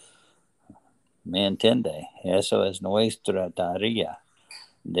 ¿Me entiende? Eso es nuestra tarea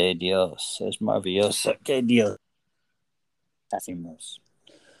de Dios. Es maravilloso que Dios hacemos.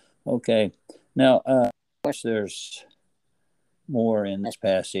 Okay. Now, of course, there's more in this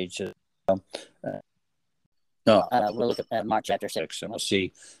passage. We'll look at Mark chapter 6, and we'll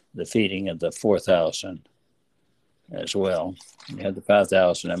see the feeding of the 4,000 as well. You have the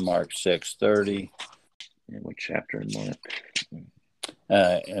 5,000 in Mark 6:30. And what chapter in Mark?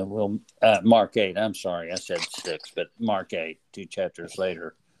 And we'll Mark 8. I'm sorry, I said 6, but Mark 8, 2 chapters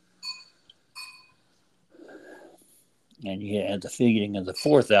later. And you had the feeding of the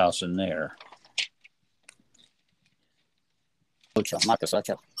 4,000 there. Marcos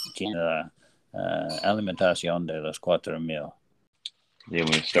 8. Alimentación de los 4,000. You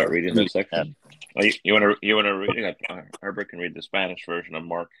want to start reading this section? Oh, you want to read it? Herbert can read the Spanish version of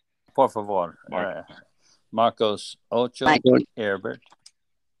Mark. Por favor. Marcos 8, Herbert.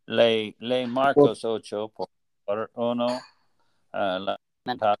 Lee Marcos 8 por 1. La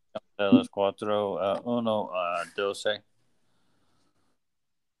Lamentación de los 4, 1 a 12.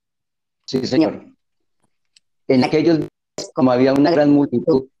 Sí, señor. En aquellos días, como había una gran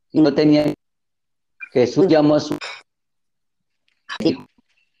multitud y no tenía, Jesús llamó a su dijo,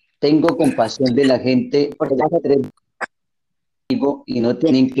 tengo compasión de la gente porque ya hace 3 días y no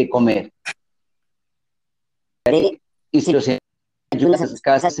tienen que comer. Y si los ayudas a sus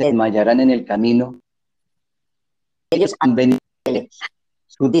casas se desmayarán en el camino. Ellos han venido.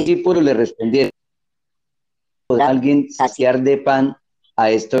 Sus discípulos le respondieron, ¿podrá alguien saciar de pan a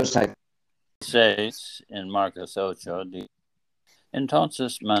estos? 6 en Marcos 8.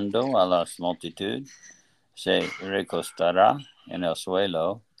 Entonces mandó a las multitud, se recostará en el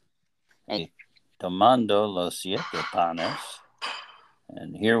suelo y tomando los 7 panes.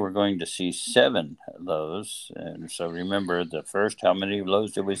 And here we're going to see 7 loaves. And so remember the first, how many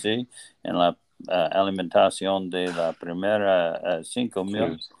loaves did we see? En la alimentación de la primera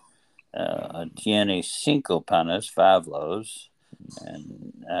 5,000. Tiene 5 panes, 5 loaves.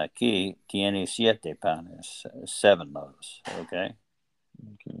 And aquí tiene 7 panes, 7 loaves. Okay.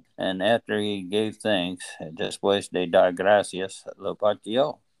 And after he gave thanks, después de dar gracias, lo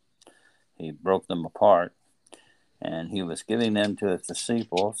partió. He broke them apart. And he was giving them to his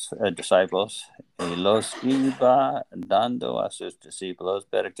disciples, y los iba dando a sus discípulos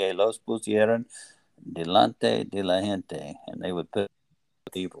para que los pusieran delante de la gente, and they would put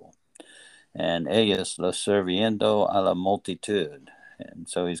people, and ellos los sirviendo a la multitud, and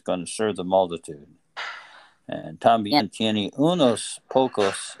so he's going to serve the multitude. And también tiene unos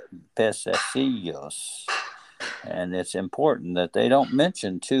pocos pececillos, and it's important that they don't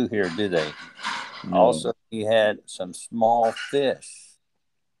mention 2 here, do they? No. Also, he had some small fish.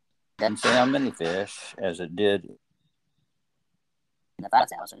 Doesn't say how many fish, as it did in the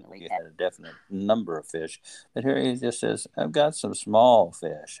 5,000. He had a definite number of fish. But here he just says, I've got some small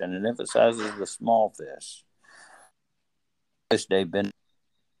fish. And it emphasizes the small fish. They've been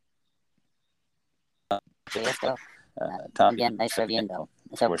so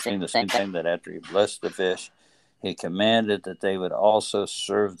we're seeing the same thing, that after he blessed the fish, he commanded that they would also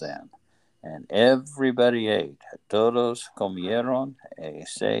serve them. And everybody ate. Todos comieron y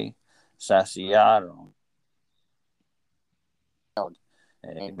se saciaron.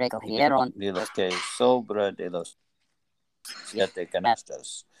 Recogieron de los que sobra de los 7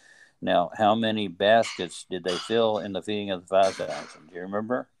 canastas. Now, how many baskets did they fill in the feeding of the 5,000? Do you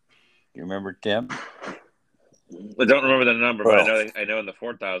remember? Do you remember, Tim? I don't remember the number, but I know in the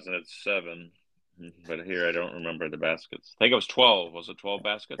 4,000 it's 7. But here I don't remember the baskets. I think it was 12. Was it 12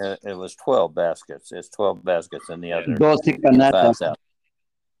 baskets? It was 12 baskets. It's 12 baskets in the other 5,000.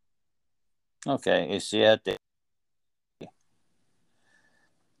 Okay, siete.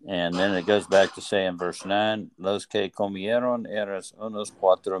 And then it goes back to say in verse 9, los que comieron eran unos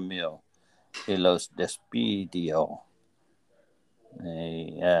 4,000 y los despidió.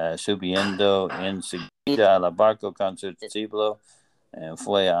 Subiendo enseguida a la barco con su discípulo,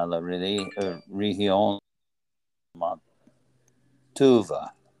 fue a la región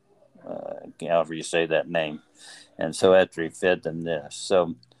Tuva, however you say that name. And so after he fed them this.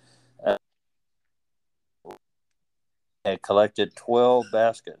 So had collected 12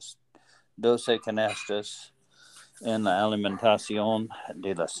 baskets, 12 canastas, en la alimentación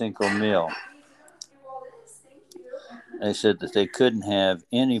de las 5,000. They said that they couldn't have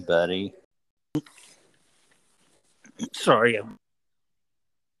anybody. Sorry.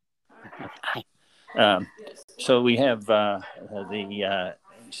 So we have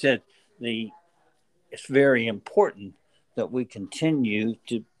said it's very important that we continue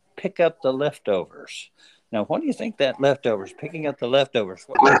to pick up the leftovers. Now, what do you think that leftovers, picking up the leftovers,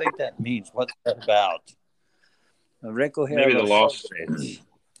 what do you think that means? What's that about? Maybe the lost.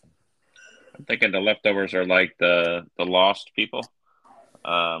 I'm thinking the leftovers are like the lost people.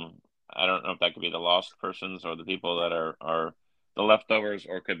 I don't know if that could be the lost persons or the people that are the leftovers,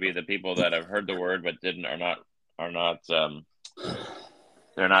 or it could be the people that have heard the word but are not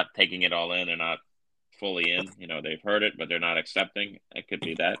they're not taking it all in. They're not fully in. You know, they've heard it but they're not accepting. It could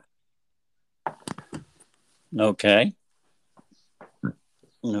be that. Okay.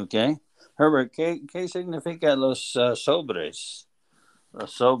 Herbert, ¿qué significa los sobres?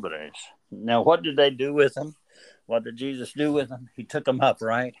 Los sobres. Now, what did they do with them? What did Jesus do with them? He took them up,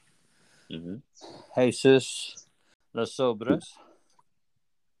 right? Mm-hmm. Jesús, los sobres.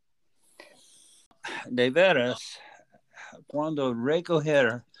 De veras, cuando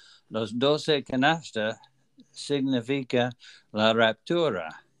recoger los 12 canastas significa la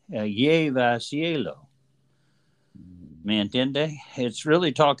raptura, lleva al cielo. ¿Me entiende? It's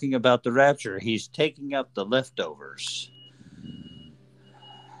really talking about the rapture. He's taking up the leftovers.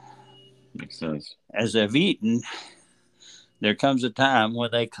 Makes sense. As they've eaten, there comes a time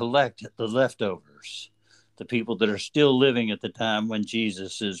when they collect the leftovers. The people that are still living at the time when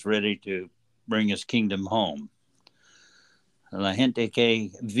Jesus is ready to bring his kingdom home. La gente que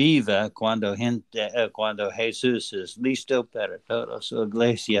viva cuando Jesús es listo para toda su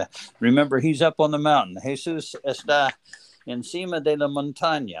iglesia. Remember, he's up on the mountain. Jesús está encima de la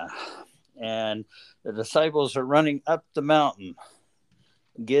montaña. And the disciples are running up the mountain,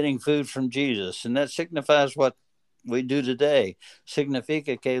 getting food from Jesus. And that signifies what we do today.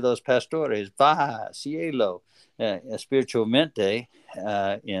 Significa que los pastores va al cielo espiritualmente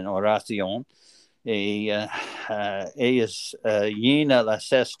en oración. Ellos llena la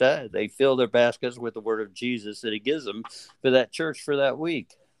cesta. They fill their baskets with the word of Jesus that he gives them for that church for that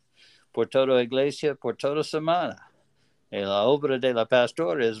week. Por toda iglesia, por toda semana. Y la obra de la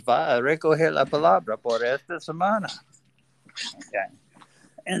pastora es va a recoger la palabra por esta semana. Okay.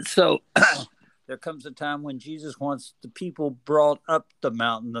 And so there comes a time when Jesus wants the people brought up the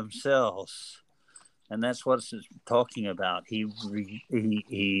mountain themselves. And that's what it's talking about. He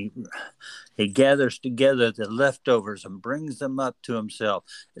gathers together the leftovers and brings them up to himself.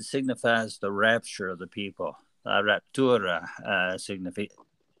 It signifies the rapture of the people. La raptura significa,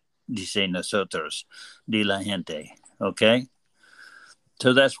 dice nosotros, de la gente. Okay?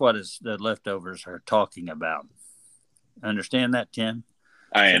 So that's what the leftovers are talking about. Understand that, Tim?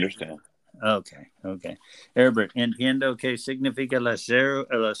 I understand. Okay. Herbert, entiendo que significa las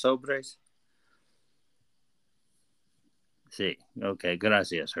sobres. Sí, ok,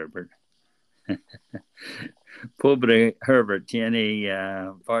 gracias, Herbert. Pobre Herbert tiene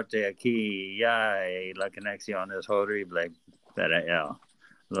parte aquí ya y la conexión es horrible para él.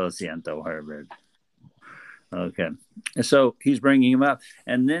 Lo siento, Herbert. Okay, so he's bringing him up.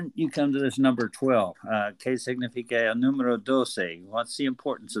 And then you come to this number 12. ¿Qué significa el número 12? What's the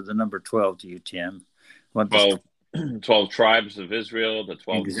importance of the number 12 to you, Tim? 12 tribes of Israel, the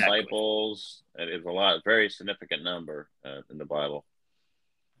 12 Exactly. disciples. It is a very significant number in the Bible.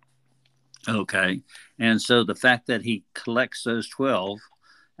 Okay. And so the fact that he collects those 12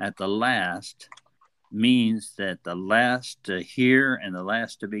 at the last means that the last to hear and the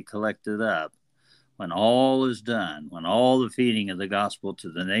last to be collected up, when all is done, when all the feeding of the gospel to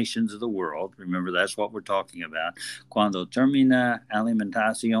the nations of the world, remember that's what we're talking about, cuando termina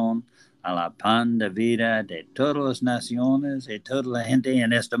alimentación a la pan de vida de todas las naciones y toda la gente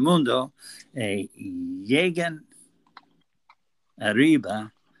en este mundo, llegan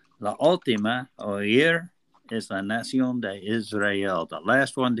arriba, la última oír es la nación de Israel. The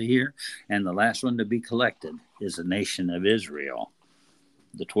last one to hear and the last one to be collected is the nation of Israel,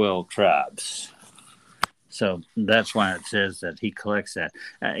 the 12 tribes. So that's why it says that he collects that.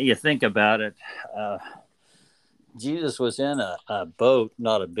 You think about it, Jesus was in a boat,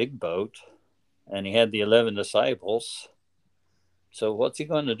 not a big boat, and he had the 11 disciples. So what's he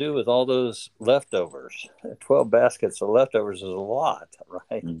going to do with all those leftovers? 12 baskets of leftovers is a lot,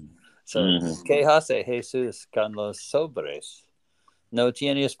 right? Mm-hmm. So, ¿qué hace Jesús con los sobres? No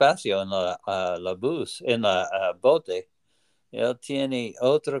tiene espacio en la bus, en la bote. Él tiene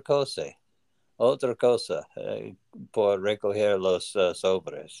otra cosa por recoger los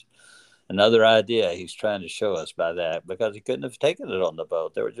sobres. Another idea he's trying to show us by that, because he couldn't have taken it on the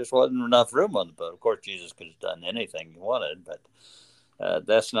boat. There just wasn't enough room on the boat. Of course, Jesus could have done anything he wanted, but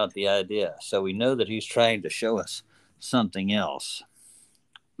that's not the idea. So we know that he's trying to show us something else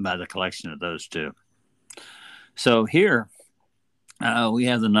by the collection of those two. So here we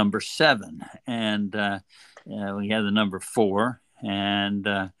have the number 7, and we have the number 4,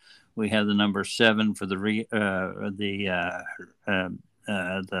 and we have the number 7 for the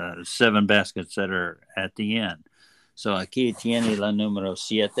 7 baskets that are at the end. So aquí tiene la número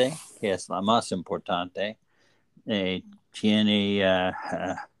 7, que es la más importante. Tiene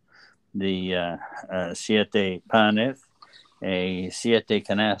the 7 panes, 7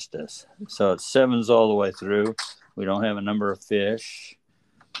 canastas. So it's 7's all the way through. We don't have a number of fish.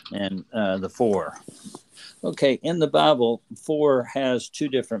 And the 4. Okay, in the Bible, 4 has 2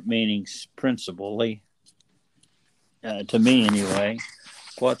 different meanings, principally. To me anyway.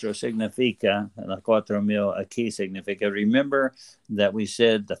 4 significa, la 4,000 aquí significa. Remember that we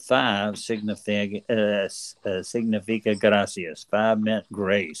said the 5 significa gracias. 5 meant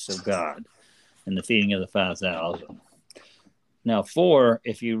grace of God and the feeding of the 5,000. Now 4,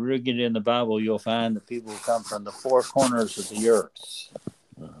 if you read it in the Bible, you'll find that people come from the 4 corners of the earth.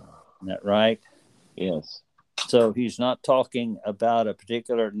 Isn't that right? Yes. So he's not talking about a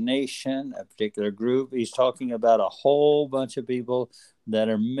particular nation, a particular group. He's talking about a whole bunch of people that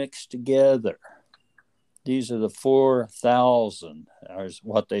are mixed together. These are the 4,000, is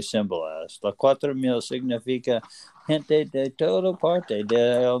what they symbolize. La 4,000 significa gente de toda parte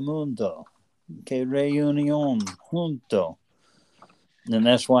del mundo que reunión junto. And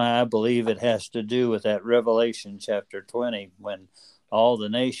that's why I believe it has to do with that Revelation chapter 20, when all the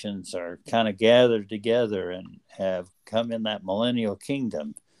nations are kind of gathered together and have come in that millennial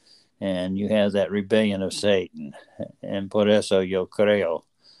kingdom. And you have that rebellion of Satan. And por eso yo creo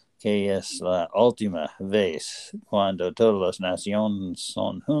que es la última vez cuando todas las naciones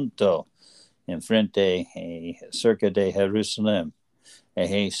son juntos enfrente y cerca de Jerusalén. Y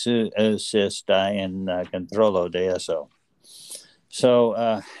Jesús está en control de eso. So,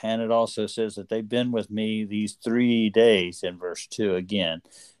 and it also says that they've been with me these 3 days in verse 2 again,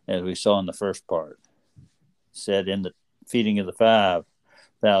 as we saw in the first part. Said in the feeding of the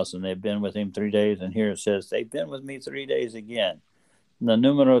 5,000, they've been with him 3 days, and here it says they've been with me 3 days again. The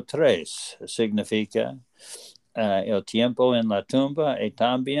número 3 significa el tiempo en la tumba y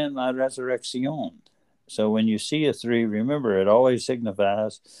también la resurrección. So when you see a 3, remember it always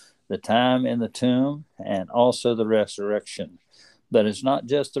signifies the time in the tomb and also the resurrection. But it's not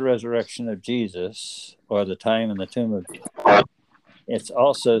just the resurrection of Jesus or the time in the tomb of Jesus. It's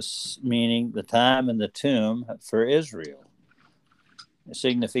also meaning the time in the tomb for Israel.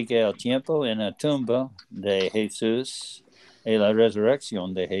 Significa el tiempo en la tumba de Jesús y la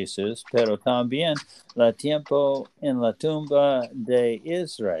resurrección de Jesús, pero también el tiempo en la tumba de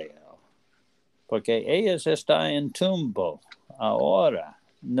Israel. Porque ellos están en tumbo ahora.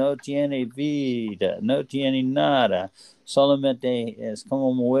 No tiene vida, no tiene nada, solamente es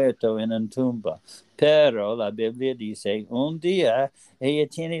como muerto en una tumba. Pero la Biblia dice, un día ella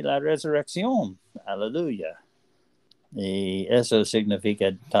tiene la resurrección. Aleluya. Y eso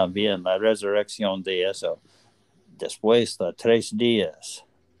significa también la resurrección de eso. Después de 3 días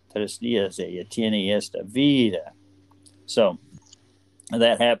ella tiene esta vida. So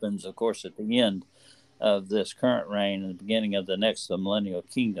that happens, of course, at the end of this current reign and the beginning of the next millennial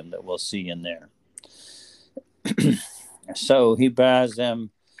kingdom that we'll see in there. So he buys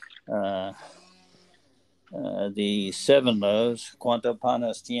them the 7 loaves, cuánto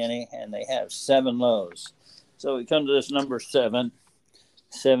panes tiene, and they have 7 loaves. So we come to this number 7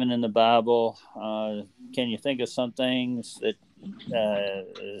 in the Bible. Can you think of some things that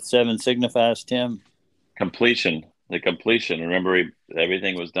 7 signifies, Tim? Completion. The completion. Remember,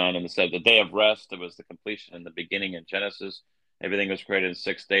 everything was done in the day of rest. It was the completion in the beginning in Genesis. Everything was created in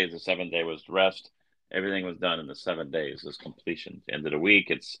 6 days. The 7th day was rest. Everything was done in the 7 days. Is completion. The end of the week.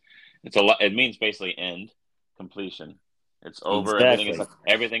 It's a lot. It means basically end, completion. It's over. Exactly.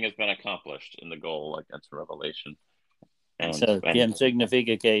 Everything has been accomplished in the goal. Like that's Revelation. ¿Quién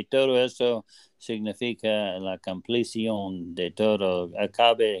significa que todo eso significa la compleción de todo?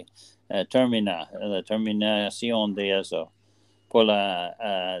 Acabe, termina, la terminación de eso. Por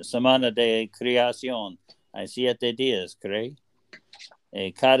la semana de creación hay 7 días, ¿cree?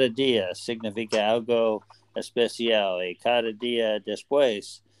 Cada día significa algo especial y cada día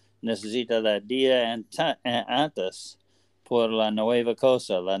después necesita el día antes por la nueva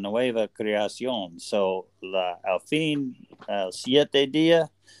cosa, la nueva creación. So, al fin, al 7 días,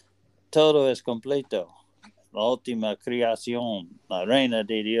 todo es completo. La última creación, la reina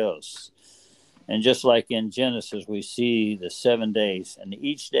de Dios. And just like in Genesis, we see the 7 days, and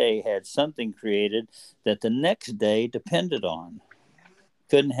each day had something created that the next day depended on.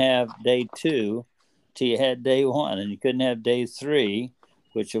 Couldn't have day 2 till you had day 1, and you couldn't have day 3,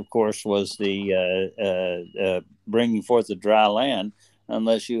 which of course was the bringing forth the dry land,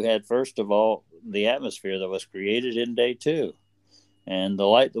 unless you had, first of all, the atmosphere that was created in day 2 and the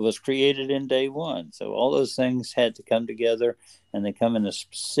light that was created in day 1. So all those things had to come together, and they come in a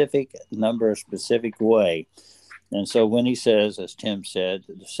specific number, a specific way. And so when he says, as Tim said,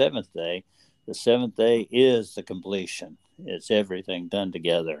 the seventh day is the completion. It's everything done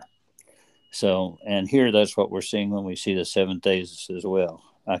together. So, and here that's what we're seeing when we see the 7 days as well.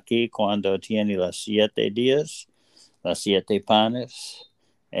 Aquí cuando tiene las 7 días, las 7 panes,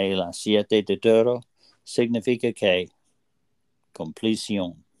 y las 7 de todo, significa que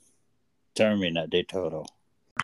compleción, termina de todo.